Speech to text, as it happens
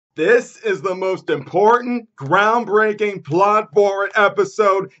This is the most important, groundbreaking, plot forward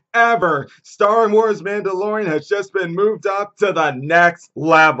episode ever. Star Wars Mandalorian has just been moved up to the next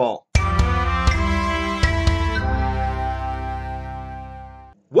level.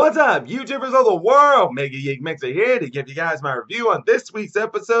 What's up, YouTubers of the world? MegaGeekMixer here to give you guys my review on this week's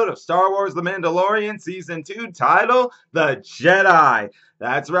episode of Star Wars The Mandalorian Season 2, titled The Jedi.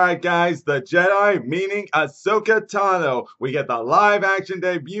 That's right, guys, The Jedi, meaning Ahsoka Tano. We get the live-action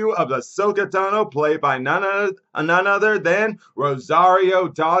debut of Ahsoka Tano, played by none other than Rosario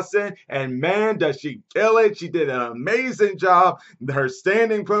Dawson. And man, does she kill it. She did an amazing job. Her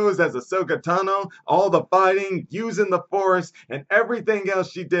standing pose as Ahsoka Tano, all the fighting, using the Force, and everything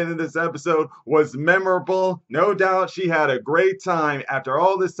else she did in this episode was memorable. No doubt she had a great time. After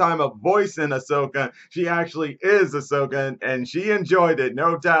all this time of voicing Ahsoka, she actually is Ahsoka, and she enjoyed it.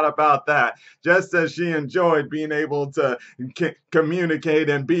 No doubt about that. Just as she enjoyed being able to communicate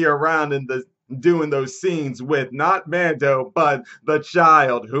and be around in the doing those scenes with not Mando, but the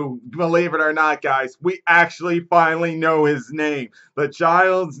child, who, believe it or not, guys, we actually finally know his name. The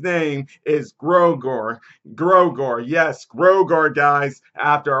child's name is Grogor. Grogor, yes, Grogor, guys.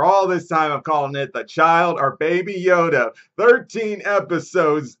 After all this time of calling it the child or baby Yoda, 13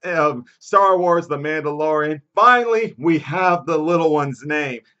 episodes of Star Wars The Mandalorian, finally we have the little one's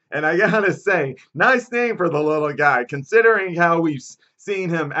name. And I gotta say, nice name for the little guy, considering how we've seen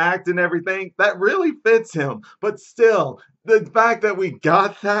him act and everything. That really fits him. But still, the fact that we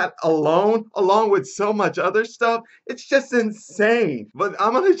got that along with so much other stuff, it's just insane. But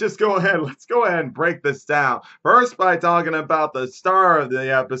I'm gonna just go ahead, let's go ahead and break this down. First, by talking about the star of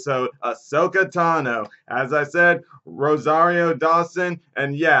the episode, Ahsoka Tano. As I said, Rosario Dawson,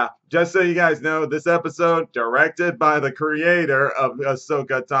 and yeah, just so you guys know, this episode directed by the creator of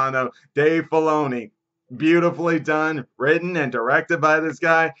Ahsoka Tano, Dave Filoni. Beautifully done, written and directed by this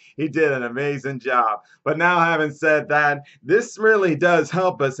guy. He did an amazing job. But now, having said that, this really does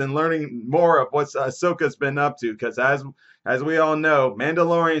help us in learning more of what Ahsoka's been up to, because as we all know,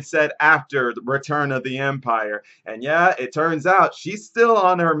 Mandalorian set after the return of the Empire. And yeah, it turns out she's still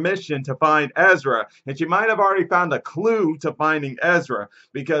on her mission to find Ezra. And she might have already found a clue to finding Ezra,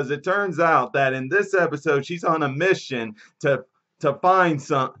 because it turns out that in this episode, she's on a mission to find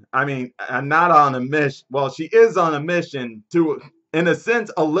some, not on a mission. Well, she is on a mission to, in a sense,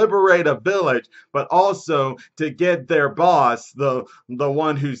 liberate a village, but also to get their boss, the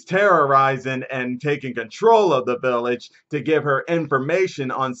one who's terrorizing and taking control of the village, to give her information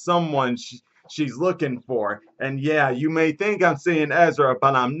on someone she's looking for. And yeah, you may think I'm saying Ezra,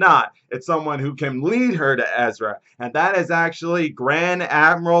 but I'm not. It's someone who can lead her to Ezra, and that is actually Grand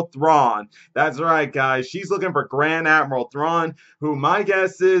Admiral Thrawn. That's right, guys. She's looking for Grand Admiral Thrawn, who my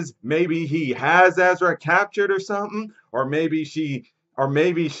guess is maybe he has Ezra captured or something, or maybe she's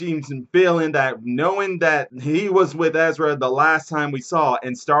feeling that, knowing that he was with Ezra the last time we saw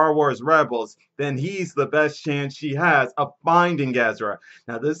in Star Wars Rebels, then he's the best chance she has of finding Ezra.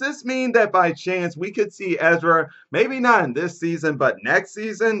 Now, does this mean that by chance we could see Ezra, maybe not in this season, but next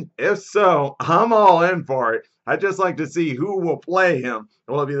season? If so, I'm all in for it. I'd just like to see who will play him.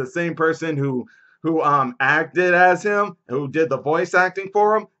 Will it be the same person who acted as him, who did the voice acting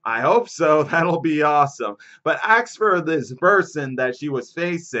for him? I hope so. That'll be awesome. But as for this person that she was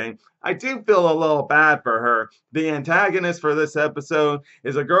facing, I do feel a little bad for her. The antagonist for this episode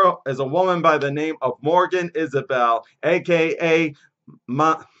is a woman by the name of Morgan Isabel, aka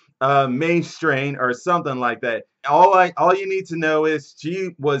May Strain, or something like that. All you need to know is she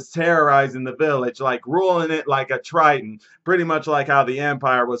was terrorizing the village, like ruling it like a Triton, pretty much like how the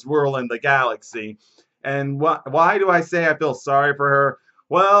Empire was ruling the galaxy. And why do I say I feel sorry for her?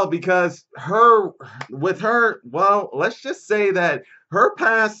 Well, because let's just say that her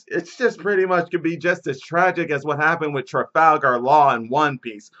past, it's just pretty much could be just as tragic as what happened with Trafalgar Law in One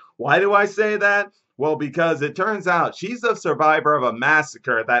Piece. Why do I say that? Well, because it turns out she's a survivor of a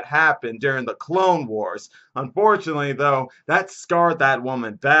massacre that happened during the Clone Wars. Unfortunately, though, that scarred that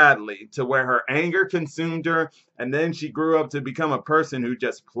woman badly, to where her anger consumed her, and then she grew up to become a person who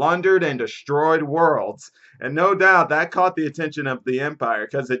just plundered and destroyed worlds. And no doubt that caught the attention of the Empire,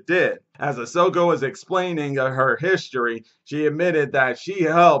 because it did. As Ahsoka was explaining her history, she admitted that she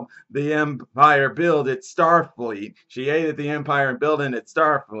helped the Empire build its Starfleet. She aided the Empire in building its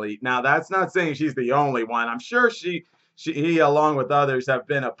Starfleet. Now, that's not saying she's the only one. I'm sure he, along with others, have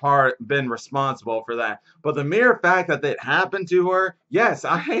been responsible for that. But the mere fact that it happened to her, yes,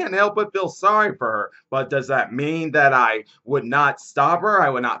 I can't help but feel sorry for her. But does that mean that I would not stop her? I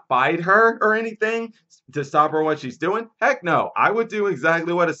would not fight her or anything to stop her what she's doing? Heck no. I would do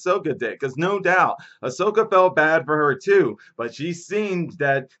exactly what Ahsoka did, because no doubt Ahsoka felt bad for her too. But she's seen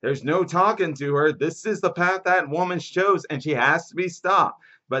that there's no talking to her. This is the path that woman chose, and she has to be stopped.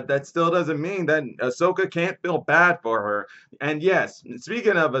 But that still doesn't mean that Ahsoka can't feel bad for her. And yes,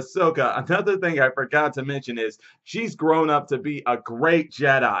 speaking of Ahsoka, another thing I forgot to mention is she's grown up to be a great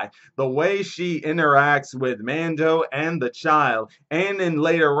Jedi. The way she interacts with Mando and the child, and then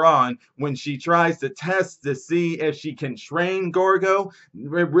later on, when she tries to test to see if she can train Gorgo, it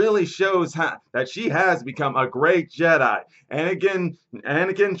really shows that she has become a great Jedi. And again,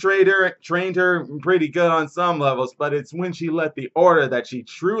 Anakin trained her pretty good on some levels, but it's when she left the Order that she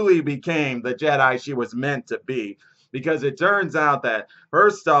truly became the Jedi she was meant to be. Because it turns out that,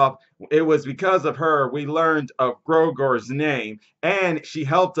 first off, it was because of her we learned of Grogor's name, and she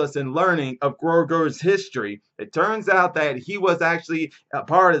helped us in learning of Grogor's history. It turns out that he was actually a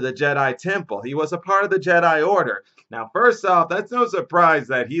part of the Jedi Temple. He was a part of the Jedi Order. Now, first off, that's no surprise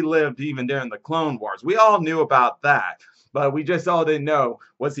that he lived even during the Clone Wars. We all knew about that. But we just all didn't know.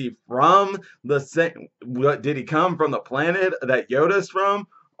 Was he from the same? Did he come from the planet that Yoda's from?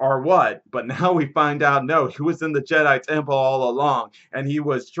 Or what? But now we find out no, he was in the Jedi Temple all along, and he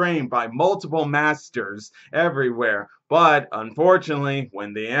was trained by multiple masters everywhere. But unfortunately,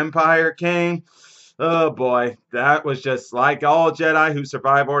 when the Empire came, oh boy, that was just like all Jedi who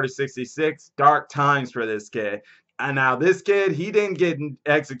survived Order 66, dark times for this kid. And now this kid, he didn't get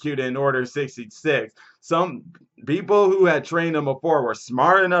executed in Order 66. Some people who had trained him before were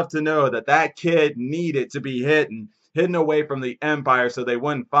smart enough to know that that kid needed to be hidden away from the Empire so they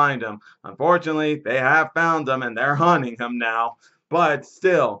wouldn't find him. Unfortunately, they have found him and they're hunting him now. But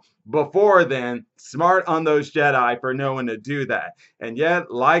still, before then, smart on those Jedi for knowing to do that. And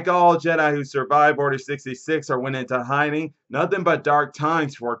yet, like all Jedi who survived Order 66 or went into hiding, nothing but dark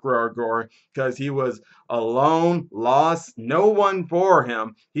times for Grogor, because he was alone, lost, no one for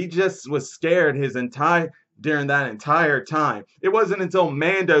him. He just was scared during that entire time. It wasn't until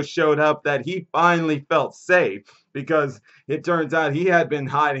Mando showed up that he finally felt safe, because it turns out he had been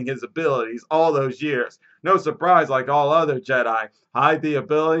hiding his abilities all those years. No surprise, like all other Jedi, hide the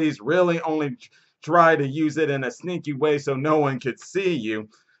abilities, really only try to use it in a sneaky way so no one could see you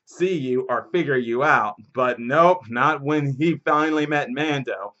or figure you out. But nope, not when he finally met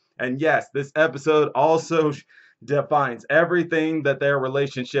Mando. And yes, this episode also defines everything that their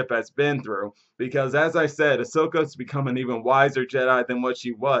relationship has been through. Because as I said, Ahsoka's become an even wiser Jedi than what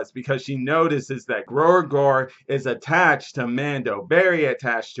she was, because she notices that Grogor is attached to Mando, very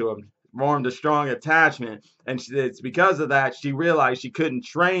attached to him, formed a strong attachment, and it's because of that she realized she couldn't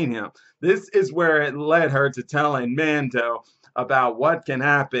train him. This is where it led her to telling Mando about what can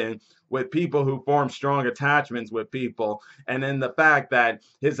happen with people who form strong attachments with people, and then the fact that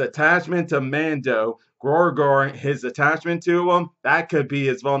his attachment to Mando, Grogor, his attachment to him, that could be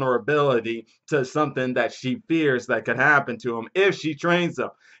his vulnerability to something that she fears that could happen to him if she trains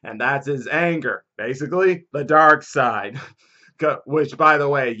him, and that's his anger, basically the dark side. Which, by the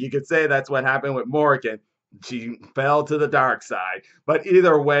way, you could say that's what happened with Morgan. She fell to the dark side. But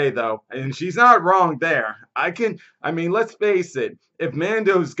either way, though, and she's not wrong there. I mean, let's face it. If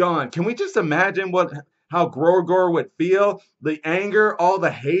Mando's gone, can we just imagine how Grogor would feel? The anger, all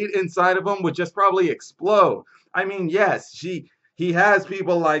the hate inside of him would just probably explode. I mean, yes, he has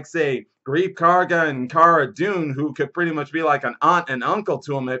people like, say, Greef Karga and Cara Dune, who could pretty much be like an aunt and uncle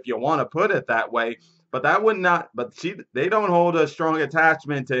to him, if you want to put it that way. But that would not, they don't hold a strong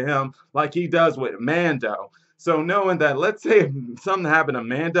attachment to him like he does with Mando. So knowing that, let's say if something happened to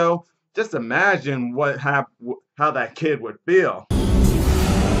Mando, just imagine how that kid would feel.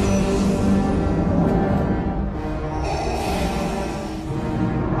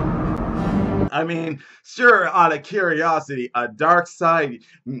 I mean, sure, out of curiosity, a dark side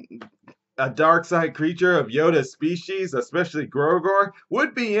creature of Yoda's species, especially Grogor,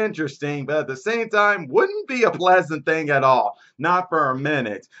 would be interesting, but at the same time, wouldn't be a pleasant thing at all. Not for a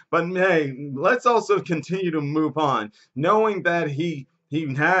minute. But hey, let's also continue to move on, knowing that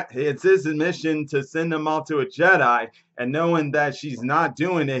it's his mission to send him off to a Jedi, and knowing that she's not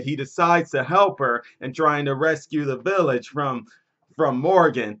doing it, he decides to help her in trying to rescue the village from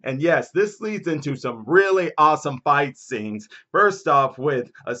Morgan. And yes, this leads into some really awesome fight scenes. First off,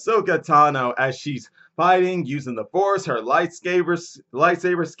 with Ahsoka Tano as she's fighting using the Force, her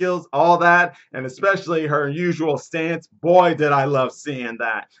lightsaber skills, all that, and especially her usual stance. Boy, did I love seeing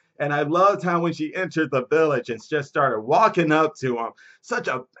that. And I loved how when she entered the village and just started walking up to him, such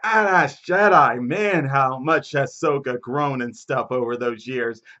a badass Jedi. Man, how much Ahsoka grown and stuff over those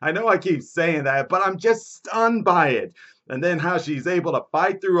years. I know I keep saying that, but I'm just stunned by it. And then how she's able to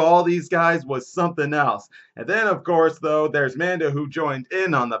fight through all these guys was something else. And then, of course, though, there's Mando who joined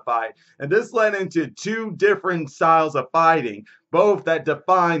in on the fight. And this led into two different styles of fighting, both that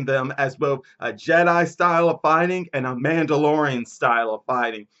define them as both a Jedi style of fighting and a Mandalorian style of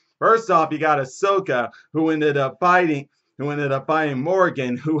fighting. First off, you got Ahsoka, who ended up fighting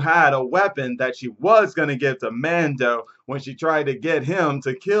Morgan, who had a weapon that she was going to give to Mando when she tried to get him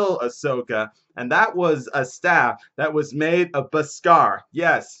to kill Ahsoka. And that was a staff that was made of Beskar.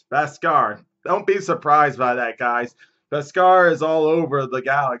 Yes, Beskar. Don't be surprised by that, guys. Beskar is all over the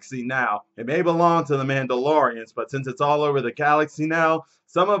galaxy now. It may belong to the Mandalorians, but since it's all over the galaxy now,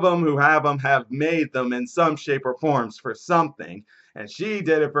 some of them who have them have made them in some shape or forms for something. And she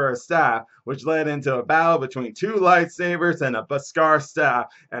did it for a staff, which led into a battle between two lightsabers and a Beskar staff.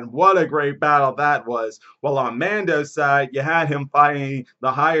 And what a great battle that was. Well, on Mando's side, you had him fighting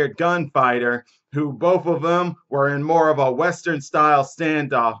the hired gunfighter, who both of them were in more of a Western style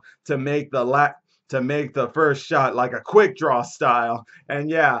standoff to make the first shot like a quick draw style. And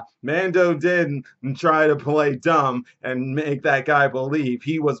yeah, Mando did try to play dumb and make that guy believe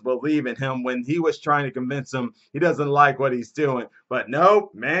he was believing him when he was trying to convince him he doesn't like what he's doing. But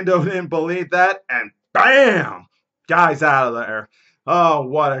no, Mando didn't believe that, and bam! Guy's out of there. Oh,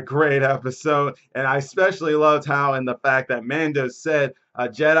 what a great episode. And I especially loved how in the fact that Mando said a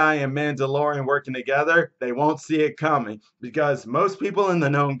Jedi and Mandalorian working together, they won't see it coming. Because most people in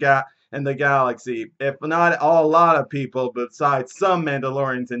the galaxy, if not a lot of people besides some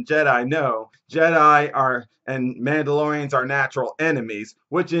Mandalorians and Jedi know, Jedi are and Mandalorians are natural enemies,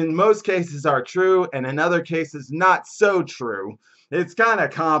 which in most cases are true and in other cases not so true. It's kind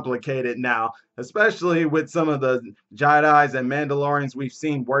of complicated now, especially with some of the Jedis and Mandalorians we've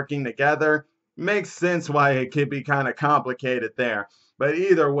seen working together. Makes sense why it could be kind of complicated there. But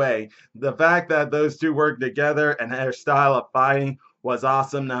either way, the fact that those two work together and their style of fighting was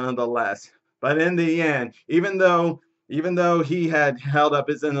awesome nonetheless. But in the end, even though he had held up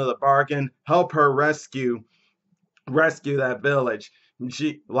his end of the bargain, help her rescue that village.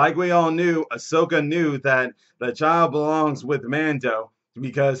 She, like we all knew, Ahsoka knew that the child belongs with Mando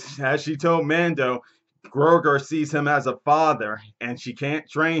because, as she told Mando, Grogu sees him as a father and she can't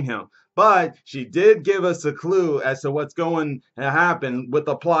train him. But she did give us a clue as to what's going to happen with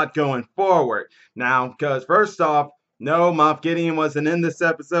the plot going forward. Now, because first off, no, Moff Gideon wasn't in this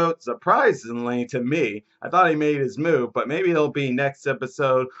episode, surprisingly to me. I thought he made his move, but maybe he'll be next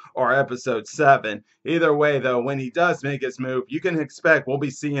episode or episode 7. Either way, though, when he does make his move, you can expect we'll be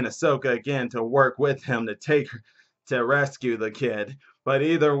seeing Ahsoka again to work with him to rescue the kid. But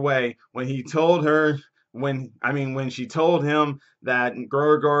either way, when he told her when she told him that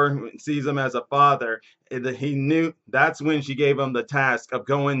Grogu sees him as a father, he knew that's when she gave him the task of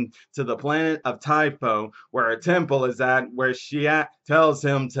going to the planet of Typho, where a temple is at, where she tells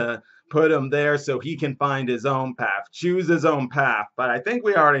him to put him there so he can find his own path, choose his own path. But I think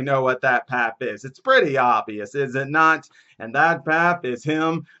we already know what that path is. It's pretty obvious, is it not? And that path is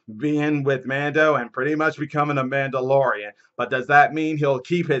him being with Mando and pretty much becoming a Mandalorian. But does that mean he'll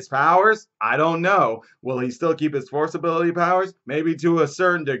keep his powers? I don't know. Will he still keep his Force ability powers? Maybe to a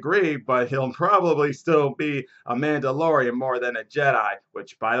certain degree, but he'll probably still be a Mandalorian more than a Jedi,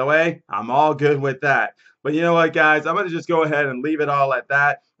 which, by the way, I'm all good with that. But you know what, guys? I'm going to just go ahead and leave it all at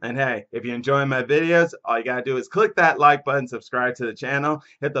that. And hey, if you enjoy my videos, all you got to do is click that like button, subscribe to the channel,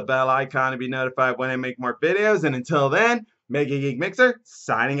 hit the bell icon to be notified when I make more videos. And until then, MegaGeekMixer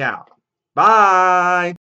signing out. Bye!